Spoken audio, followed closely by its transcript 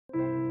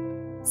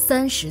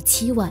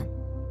37万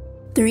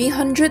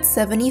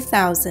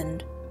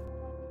 370,000.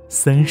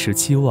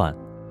 37万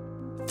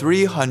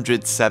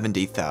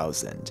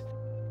 370,000.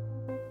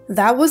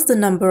 That was the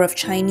number of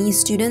Chinese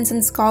students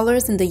and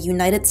scholars in the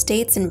United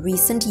States in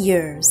recent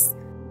years.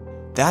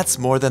 That's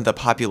more than the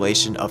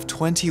population of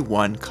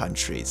 21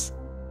 countries.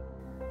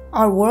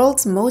 Our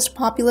world's most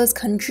populous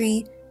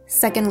country,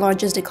 second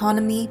largest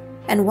economy,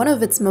 and one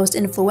of its most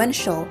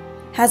influential,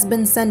 has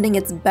been sending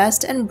its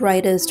best and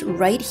brightest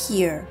right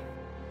here.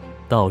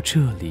 到这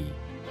里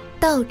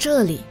到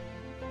这里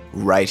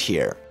Right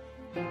here.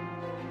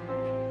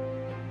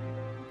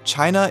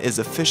 China is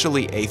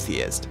officially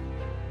atheist.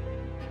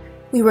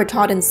 We were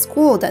taught in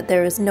school that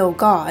there is no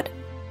God.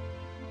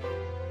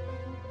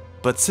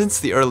 But since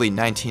the early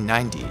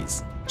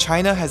 1990s,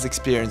 China has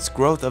experienced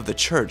growth of the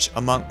church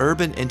among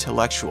urban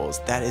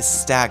intellectuals that is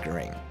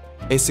staggering.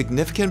 A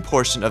significant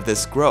portion of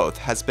this growth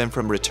has been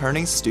from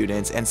returning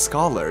students and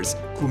scholars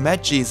who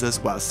met Jesus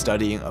while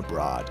studying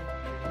abroad.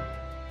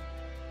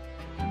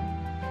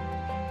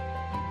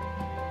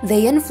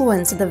 They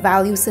influenced the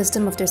value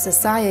system of their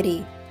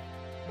society.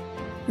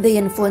 They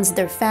influenced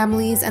their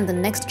families and the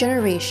next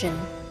generation.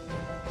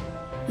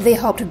 They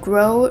helped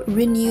grow,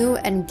 renew,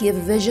 and give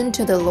vision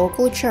to the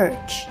local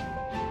church.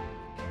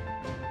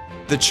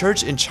 The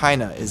church in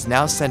China is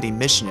now sending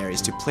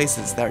missionaries to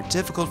places that are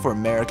difficult for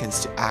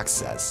Americans to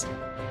access.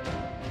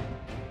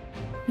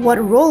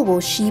 What role will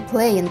she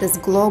play in this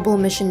global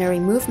missionary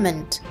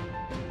movement?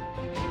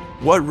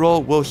 What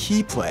role will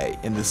he play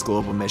in this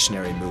global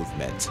missionary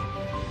movement?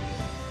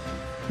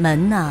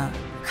 门呢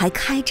还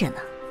开着呢，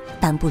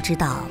但不知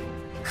道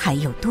还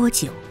有多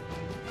久。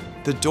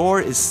 The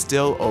door is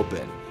still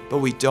open, but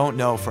we don't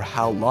know for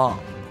how long.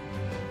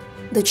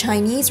 The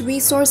Chinese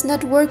Resource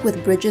Network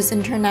with Bridges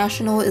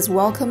International is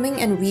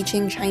welcoming and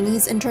reaching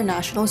Chinese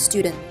international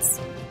students.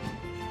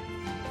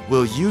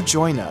 Will you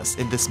join us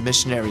in this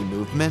missionary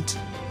movement?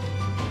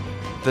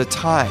 The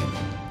time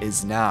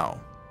is now.